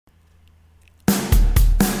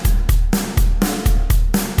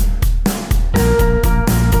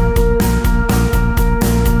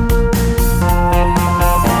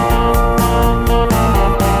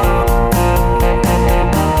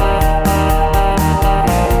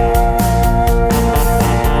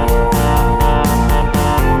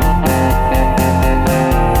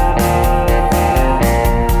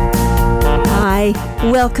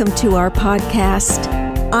Welcome to our podcast.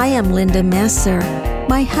 I am Linda Messer.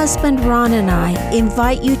 My husband Ron and I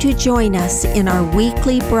invite you to join us in our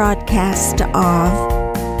weekly broadcast of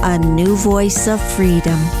A New Voice of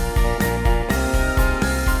Freedom.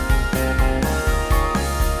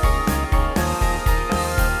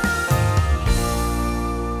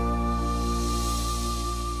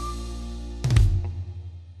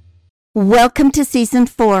 Welcome to Season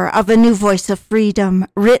 4 of A New Voice of Freedom,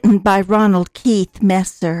 written by Ronald Keith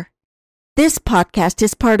Messer. This podcast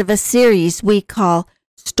is part of a series we call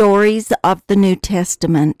Stories of the New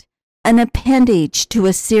Testament, an appendage to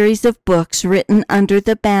a series of books written under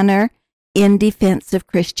the banner In Defense of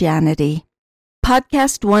Christianity.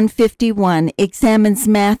 Podcast 151 examines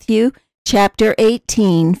Matthew chapter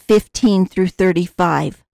 18, 15 through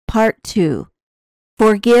 35, Part 2.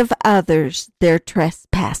 Forgive others their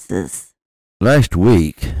trespasses. Last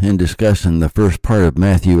week, in discussing the first part of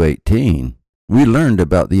Matthew 18, we learned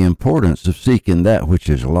about the importance of seeking that which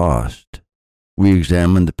is lost. We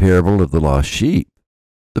examined the parable of the lost sheep,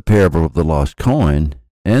 the parable of the lost coin,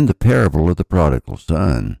 and the parable of the prodigal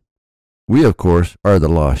son. We, of course, are the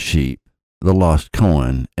lost sheep, the lost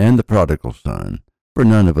coin, and the prodigal son, for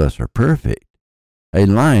none of us are perfect. A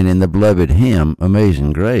line in the beloved hymn,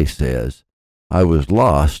 Amazing Grace, says, I was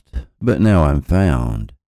lost, but now I'm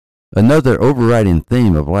found. Another overriding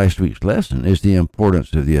theme of last week's lesson is the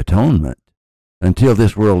importance of the atonement. Until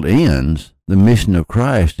this world ends, the mission of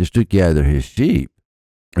Christ is to gather his sheep.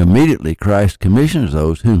 Immediately, Christ commissions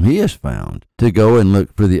those whom he has found to go and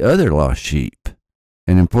look for the other lost sheep.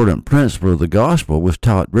 An important principle of the gospel was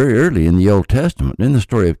taught very early in the Old Testament in the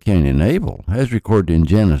story of Cain and Abel, as recorded in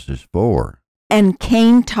Genesis 4. And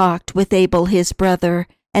Cain talked with Abel his brother,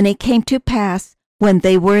 and it came to pass, when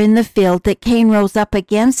they were in the field, that Cain rose up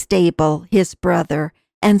against Abel his brother,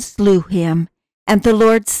 and slew him. And the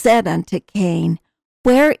Lord said unto Cain,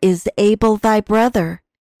 Where is Abel thy brother?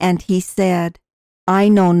 And he said, I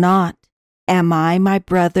know not. Am I my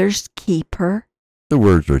brother's keeper? The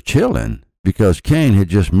words are chilling, because Cain had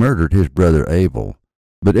just murdered his brother Abel.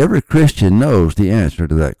 But every Christian knows the answer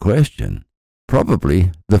to that question.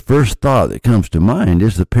 Probably the first thought that comes to mind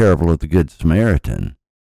is the parable of the Good Samaritan.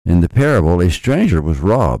 In the parable, a stranger was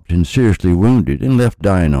robbed and seriously wounded and left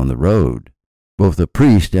dying on the road. Both a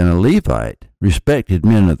priest and a Levite, respected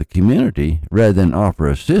men of the community, rather than offer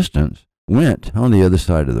assistance, went on the other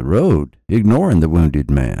side of the road, ignoring the wounded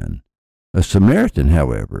man. A Samaritan,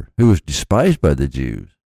 however, who was despised by the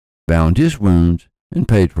Jews, bound his wounds and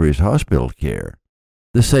paid for his hospital care.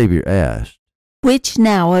 The Savior asked, Which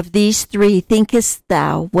now of these three thinkest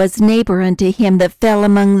thou was neighbor unto him that fell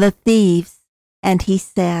among the thieves? And he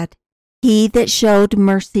said, He that showed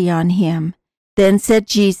mercy on him. Then said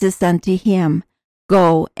Jesus unto him,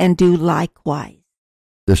 Go and do likewise.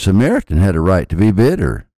 The Samaritan had a right to be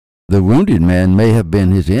bitter. The wounded man may have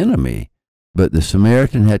been his enemy, but the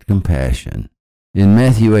Samaritan had compassion. In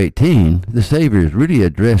Matthew 18, the Savior is really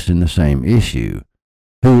addressing the same issue.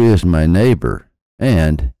 Who is my neighbor?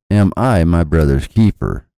 And am I my brother's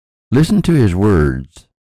keeper? Listen to his words.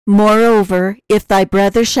 Moreover, if thy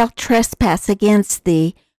brother shall trespass against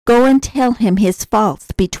thee, go and tell him his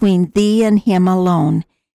faults between thee and him alone.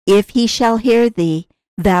 If he shall hear thee,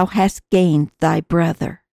 thou hast gained thy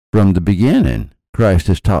brother. From the beginning, Christ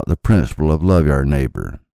has taught the principle of love our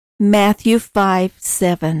neighbor. Matthew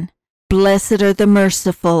 5:7. Blessed are the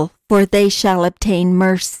merciful, for they shall obtain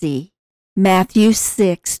mercy. Matthew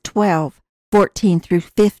 6:12, 14 through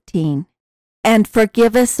 15. And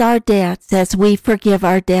forgive us our debts as we forgive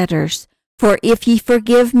our debtors. For if ye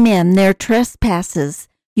forgive men their trespasses,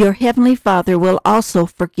 your heavenly Father will also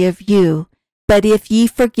forgive you. But if ye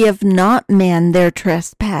forgive not men their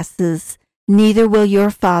trespasses, neither will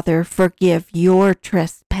your Father forgive your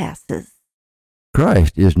trespasses.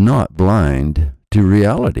 Christ is not blind to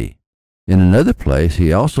reality. In another place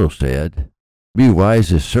he also said, Be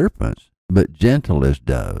wise as serpents, but gentle as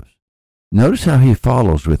doves. Notice how he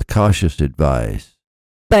follows with cautious advice.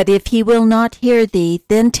 But if he will not hear thee,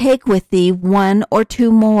 then take with thee 1 or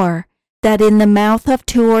 2 more, that in the mouth of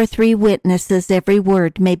 2 or 3 witnesses every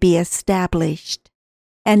word may be established.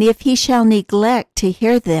 And if he shall neglect to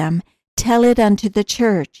hear them, tell it unto the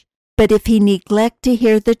church. But if he neglect to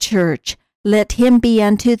hear the church, let him be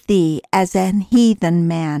unto thee as an heathen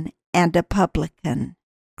man and a publican.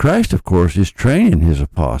 Christ, of course, is training his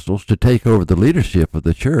apostles to take over the leadership of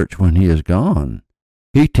the church when he is gone.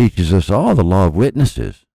 He teaches us all the law of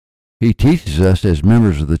witnesses. He teaches us as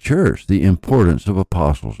members of the church the importance of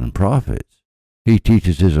apostles and prophets. He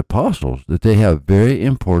teaches his apostles that they have very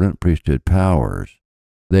important priesthood powers.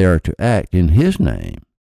 They are to act in his name.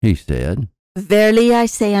 He said, Verily I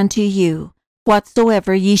say unto you,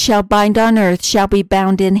 Whatsoever ye shall bind on earth shall be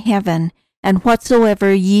bound in heaven, and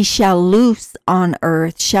whatsoever ye shall loose on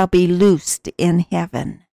earth shall be loosed in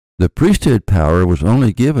heaven. The priesthood power was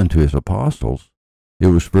only given to his apostles. It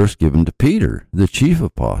was first given to Peter, the chief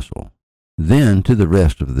apostle, then to the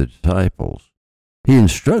rest of the disciples. He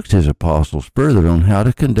instructs his apostles further on how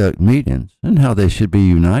to conduct meetings and how they should be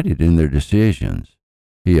united in their decisions.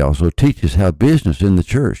 He also teaches how business in the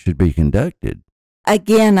church should be conducted.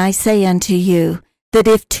 Again I say unto you, that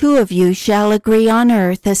if two of you shall agree on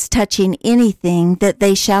earth as touching anything that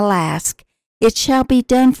they shall ask, it shall be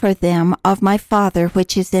done for them of my Father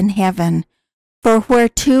which is in heaven. For where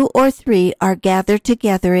 2 or 3 are gathered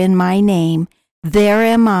together in my name, there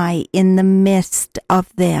am I in the midst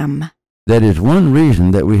of them. That is one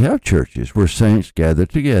reason that we have churches where saints gather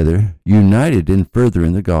together, united in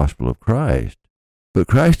furthering the gospel of Christ. But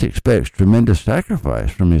Christ expects tremendous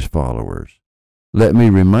sacrifice from his followers. Let me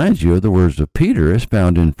remind you of the words of Peter as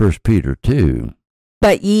found in 1 Peter 2.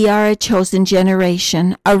 But ye are a chosen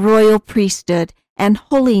generation, a royal priesthood, and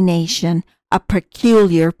holy nation, a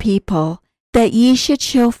peculiar people, that ye should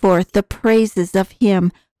show forth the praises of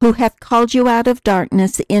him who hath called you out of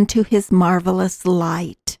darkness into his marvelous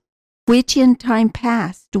light, which in time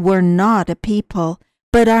past were not a people,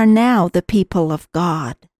 but are now the people of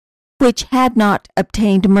God, which had not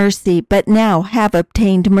obtained mercy, but now have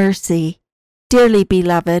obtained mercy. Dearly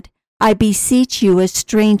beloved, I beseech you as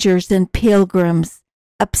strangers and pilgrims,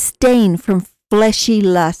 abstain from fleshy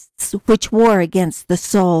lusts which war against the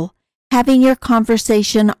soul, having your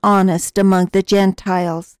conversation honest among the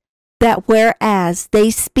Gentiles, that whereas they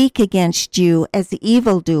speak against you as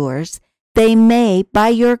evildoers, they may, by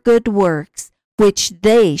your good works, which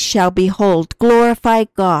they shall behold, glorify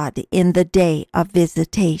God in the day of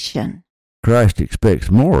visitation. Christ expects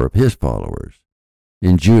more of his followers.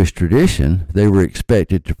 In Jewish tradition, they were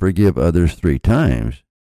expected to forgive others 3 times.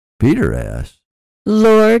 Peter asks,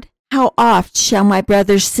 Lord, how oft shall my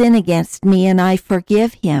brother sin against me, and I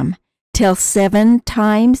forgive him? Till 7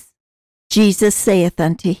 times? Jesus saith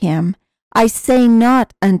unto him, I say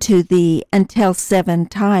not unto thee until 7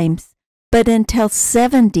 times, but until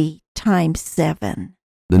 70 times 7.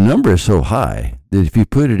 The number is so high that if you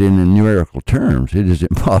put it in numerical terms, it is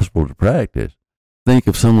impossible to practice. Think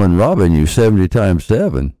of someone robbing you 70 times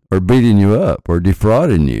 7, or beating you up, or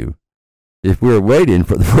defrauding you. If we're waiting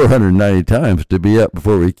for the 490 times to be up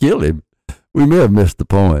before we kill him, we may have missed the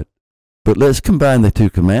point. But let's combine the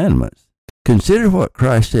 2 commandments. Consider what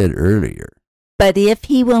Christ said earlier. But if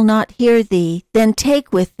he will not hear thee, then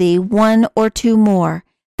take with thee 1 or 2 more,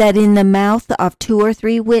 that in the mouth of 2 or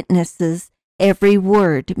 3 witnesses every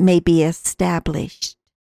word may be established.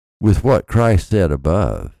 With what Christ said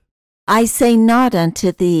above. I say not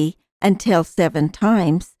unto thee until 7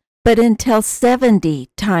 times, but until 70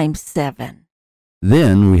 times 7.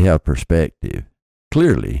 Then we have perspective.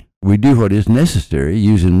 Clearly, we do what is necessary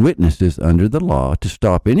using witnesses under the law to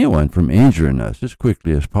stop anyone from injuring us as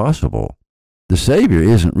quickly as possible. The Savior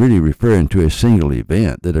isn't really referring to a single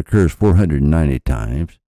event that occurs 490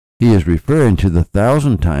 times. He is referring to the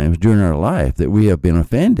 1,000 times during our life that we have been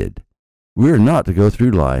offended. We are not to go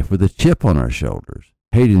through life with a chip on our shoulders,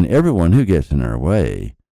 hating everyone who gets in our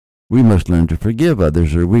way. We must learn to forgive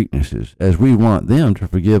others their weaknesses as we want them to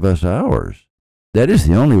forgive us ours. That is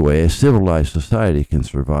the only way a civilized society can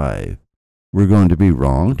survive. We're going to be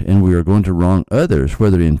wronged, and we are going to wrong others,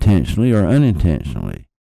 whether intentionally or unintentionally.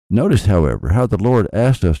 Notice, however, how the Lord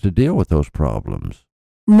asked us to deal with those problems.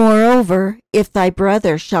 Moreover, if thy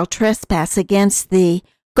brother shall trespass against thee,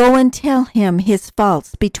 go and tell him his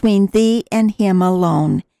faults between thee and him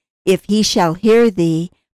alone. If he shall hear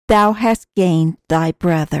thee, thou hast gained thy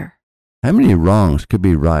brother. How many wrongs could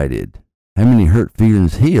be righted? How many hurt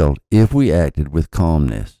feelings healed if we acted with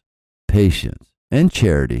calmness, patience, and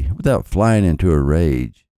charity without flying into a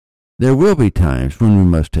rage? There will be times when we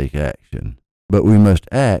must take action, but we must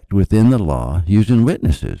act within the law using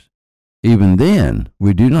witnesses. Even then,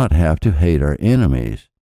 we do not have to hate our enemies.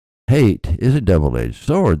 Hate is a double-edged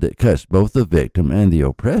sword that cuts both the victim and the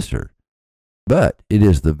oppressor. But it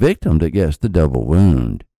is the victim that gets the double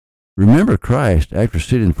wound. Remember Christ, after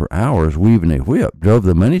sitting for hours weaving a whip, drove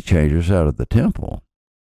the money changers out of the temple.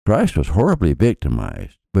 Christ was horribly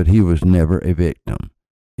victimized, but he was never a victim.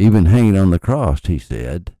 Even hanging on the cross, he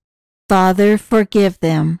said, Father, forgive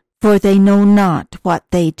them, for they know not what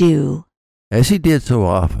they do. As he did so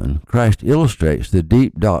often, Christ illustrates the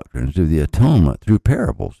deep doctrines of the atonement through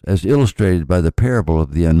parables, as illustrated by the parable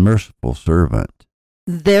of the unmerciful servant.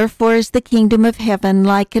 Therefore is the kingdom of heaven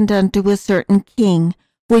likened unto a certain king,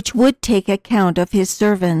 which would take account of his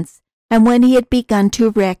servants. And when he had begun to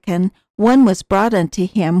reckon, one was brought unto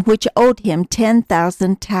him which owed him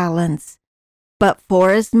 10,000 talents. But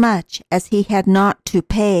forasmuch as he had not to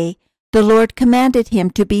pay, the Lord commanded him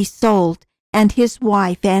to be sold, and his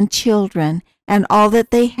wife and children, and all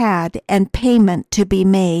that they had, and payment to be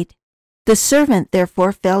made. The servant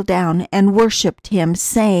therefore fell down and worshipped him,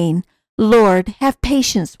 saying, Lord, have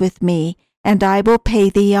patience with me, and I will pay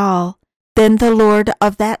thee all. Then the Lord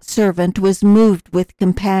of that servant was moved with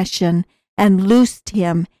compassion, and loosed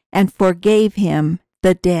him, and forgave him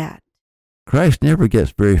the debt. Christ never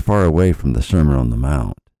gets very far away from the Sermon on the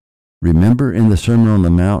Mount. Remember in the Sermon on the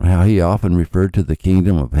Mount how he often referred to the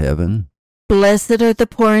kingdom of heaven? Blessed are the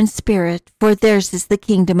poor in spirit, for theirs is the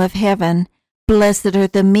kingdom of heaven. Blessed are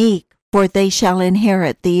the meek, for they shall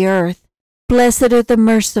inherit the earth. Blessed are the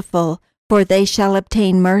merciful, for they shall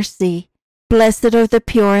obtain mercy. Blessed are the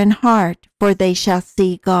pure in heart, for they shall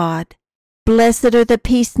see God. Blessed are the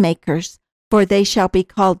peacemakers, for they shall be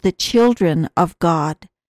called the children of God.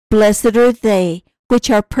 Blessed are they which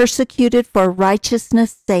are persecuted for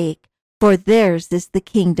righteousness' sake, for theirs is the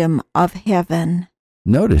kingdom of heaven.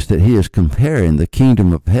 Notice that he is comparing the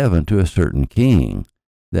kingdom of heaven to a certain king.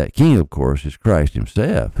 That king, of course, is Christ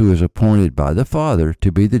himself, who is appointed by the Father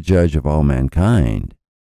to be the judge of all mankind.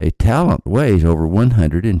 A talent weighs over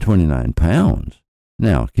 129 pounds.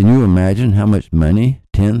 Now, can you imagine how much money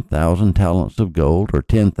 10,000 talents of gold or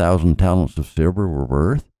 10,000 talents of silver were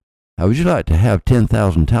worth? How would you like to have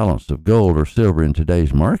 10,000 talents of gold or silver in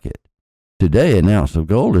today's market? Today, an ounce of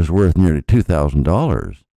gold is worth nearly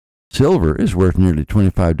 $2,000. Silver is worth nearly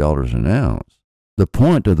 $25 an ounce. The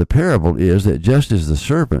point of the parable is that just as the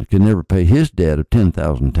servant could never pay his debt of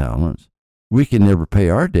 10,000 talents, we can never pay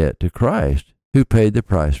our debt to Christ, who paid the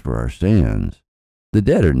price for our sins. The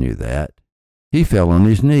debtor knew that. He fell on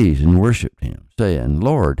his knees and worshipped him, saying,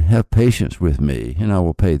 Lord, have patience with me, and I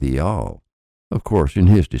will pay thee all. Of course, in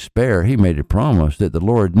his despair, he made a promise that the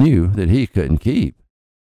Lord knew that he couldn't keep.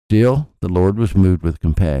 Still, the Lord was moved with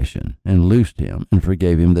compassion and loosed him and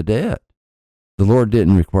forgave him the debt. The Lord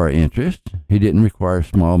didn't require interest. He didn't require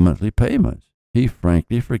small monthly payments. He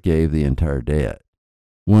frankly forgave the entire debt.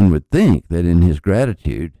 One would think that in his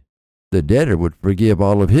gratitude, the debtor would forgive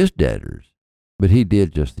all of his debtors, but he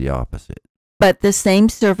did just the opposite. But the same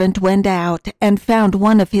servant went out and found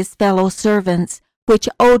one of his fellow servants, which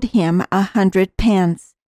owed him 100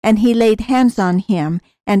 pence. And he laid hands on him,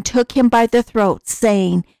 and took him by the throat,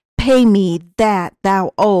 saying, Pay me that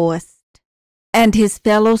thou owest. And his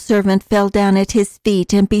fellow servant fell down at his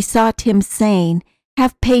feet, and besought him, saying,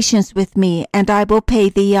 Have patience with me, and I will pay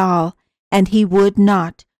thee all. And he would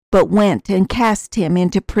not, but went and cast him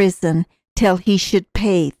into prison, till he should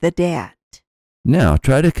pay the debt. Now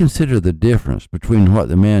try to consider the difference between what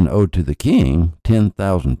the man owed to the king,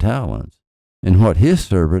 10,000 talents, and what his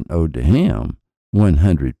servant owed to him,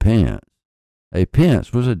 100 pence. A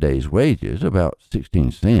pence was a day's wages, about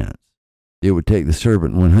 16 cents. It would take the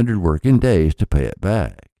servant 100 working days to pay it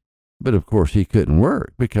back. But of course he couldn't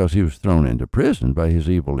work because he was thrown into prison by his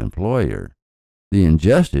evil employer. The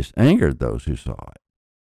injustice angered those who saw it.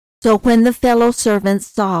 So when the fellow servants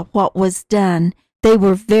saw what was done, they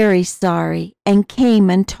were very sorry, and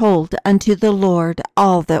came and told unto the Lord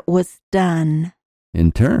all that was done.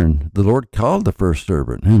 In turn, the Lord called the first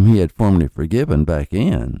servant, whom he had formerly forgiven, back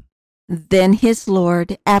in. Then his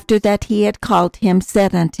Lord, after that he had called him,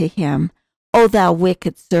 said unto him, O thou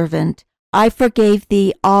wicked servant, I forgave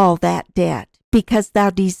thee all that debt, because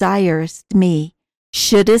thou desirest me.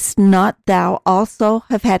 Shouldest not thou also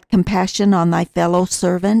have had compassion on thy fellow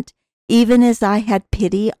servant, even as I had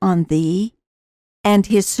pity on thee? And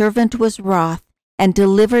his servant was wroth, and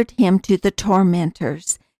delivered him to the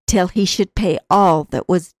tormentors, till he should pay all that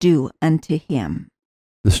was due unto him.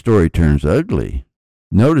 The story turns ugly.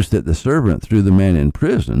 Notice that the servant threw the man in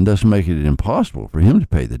prison, thus making it impossible for him to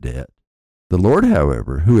pay the debt. The Lord,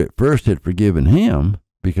 however, who at first had forgiven him,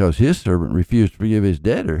 because his servant refused to forgive his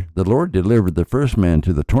debtor, the Lord delivered the first man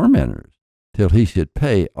to the tormentors, till he should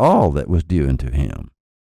pay all that was due unto him.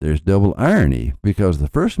 There's double irony, because the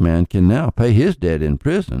first man can now pay his debt in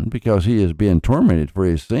prison, because he is being tormented for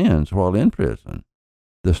his sins while in prison.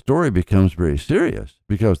 The story becomes very serious,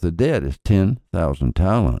 because the debt is 10,000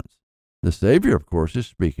 talents. The Savior, of course, is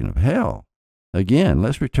speaking of hell. Again,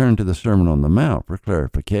 let's return to the Sermon on the Mount for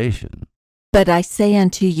clarification. But I say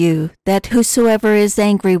unto you, that whosoever is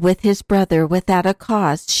angry with his brother without a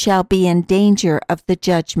cause shall be in danger of the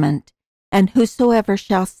judgment. And whosoever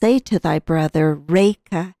shall say to thy brother,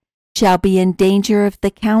 Reka, shall be in danger of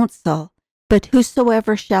the council. But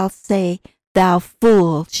whosoever shall say, Thou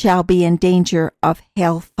fool, shall be in danger of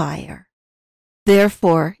hellfire.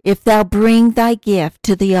 Therefore, if thou bring thy gift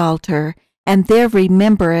to the altar, and there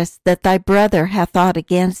rememberest that thy brother hath aught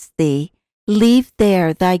against thee, leave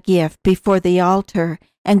there thy gift before the altar,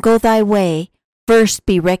 and go thy way. First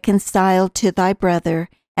be reconciled to thy brother,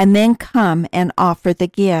 and then come and offer the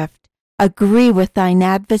gift. Agree with thine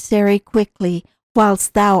adversary quickly,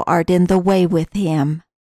 whilst thou art in the way with him.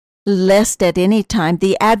 Lest at any time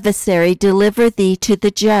the adversary deliver thee to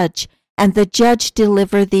the judge, and the judge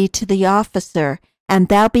deliver thee to the officer, and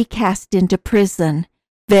thou be cast into prison.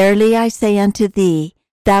 Verily I say unto thee,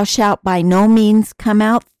 thou shalt by no means come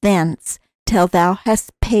out thence, till thou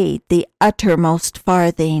hast paid the uttermost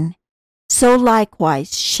farthing. So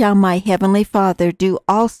likewise shall my heavenly Father do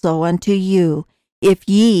also unto you, if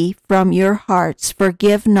ye from your hearts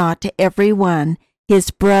forgive not to every one his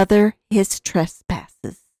brother his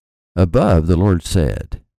trespasses. Above the Lord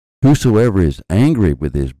said, Whosoever is angry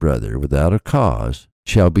with his brother without a cause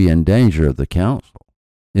shall be in danger of the council.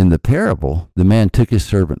 In the parable, the man took his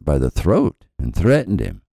servant by the throat and threatened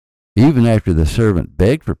him. Even after the servant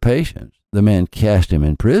begged for patience, the man cast him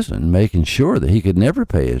in prison, making sure that he could never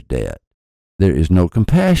pay his debt. There is no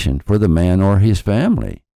compassion for the man or his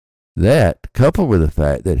family. That, coupled with the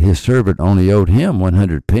fact that his servant only owed him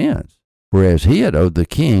 100 pence, whereas he had owed the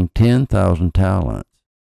king 10,000 talents.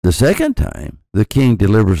 The second time, the king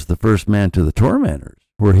delivers the first man to the tormentors,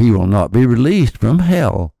 where he will not be released from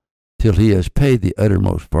hell till he has paid the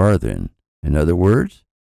uttermost farthing. In other words,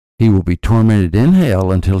 he will be tormented in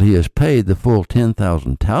hell until he has paid the full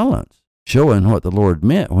 10,000 talents, showing what the Lord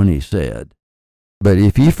meant when he said, But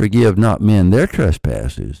if ye forgive not men their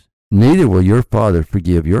trespasses, neither will your Father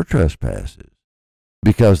forgive your trespasses.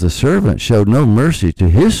 Because the servant showed no mercy to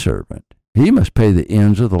his servant, he must pay the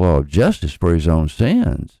ends of the law of justice for his own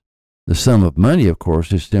sins. The sum of money, of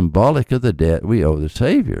course, is symbolic of the debt we owe the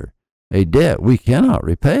Savior, a debt we cannot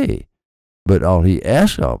repay. But all he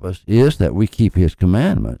asks of us is that we keep his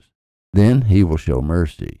commandments. Then he will show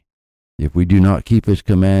mercy. If we do not keep his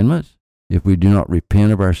commandments, if we do not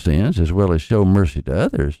repent of our sins as well as show mercy to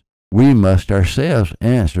others, we must ourselves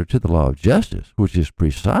answer to the law of justice, which is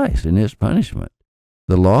precise in its punishment.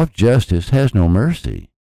 The law of justice has no mercy.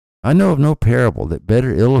 I know of no parable that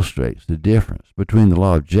better illustrates the difference between the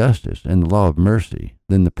law of justice and the law of mercy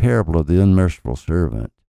than the parable of the unmerciful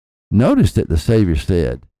servant. Notice that the Savior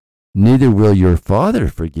said, Neither will your Father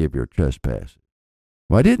forgive your trespasses.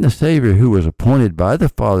 Why didn't the Savior, who was appointed by the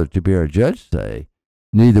Father to be our judge, say,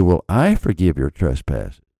 Neither will I forgive your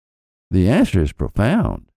trespasses? The answer is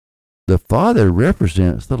profound. The Father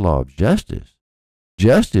represents the law of justice.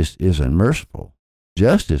 Justice is unmerciful.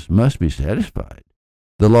 Justice must be satisfied.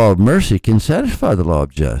 The law of mercy can satisfy the law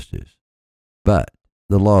of justice, but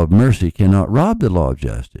the law of mercy cannot rob the law of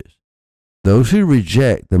justice. Those who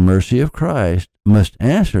reject the mercy of Christ must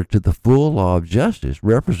answer to the full law of justice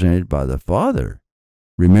represented by the Father.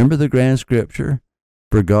 Remember the grand scripture,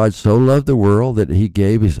 For God so loved the world that he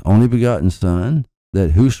gave his only begotten Son,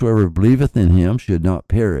 that whosoever believeth in him should not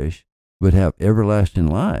perish, but have everlasting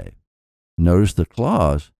life. Notice the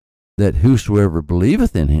clause, that whosoever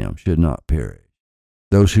believeth in him should not perish.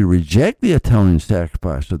 Those who reject the atoning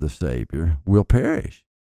sacrifice of the Savior will perish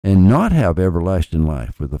and not have everlasting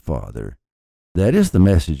life with the Father. That is the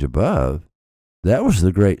message above. That was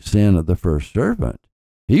the great sin of the first servant.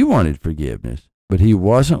 He wanted forgiveness, but he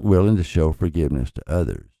wasn't willing to show forgiveness to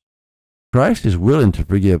others. Christ is willing to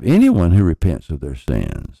forgive anyone who repents of their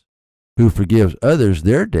sins, who forgives others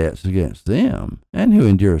their debts against them, and who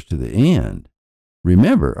endures to the end.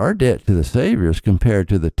 Remember, our debt to the Savior is compared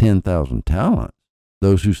to the 10,000 talents.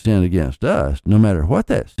 Those who sin against us, no matter what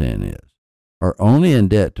that sin is, are only in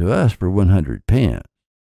debt to us for 100 pence.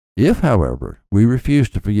 If, however, we refuse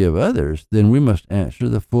to forgive others, then we must answer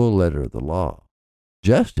the full letter of the law.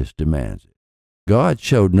 Justice demands it. God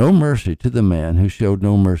showed no mercy to the man who showed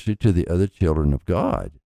no mercy to the other children of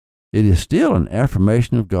God. It is still an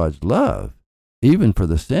affirmation of God's love, even for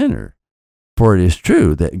the sinner. For it is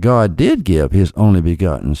true that God did give his only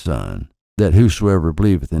begotten Son, that whosoever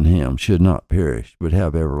believeth in him should not perish, but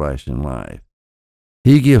have everlasting life.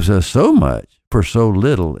 He gives us so much for so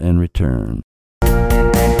little in return.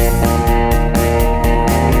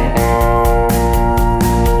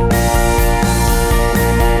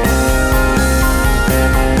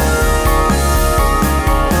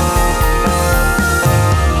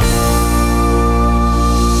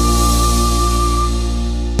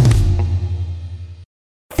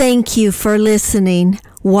 Thank you for listening.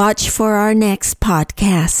 Watch for our next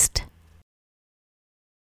podcast.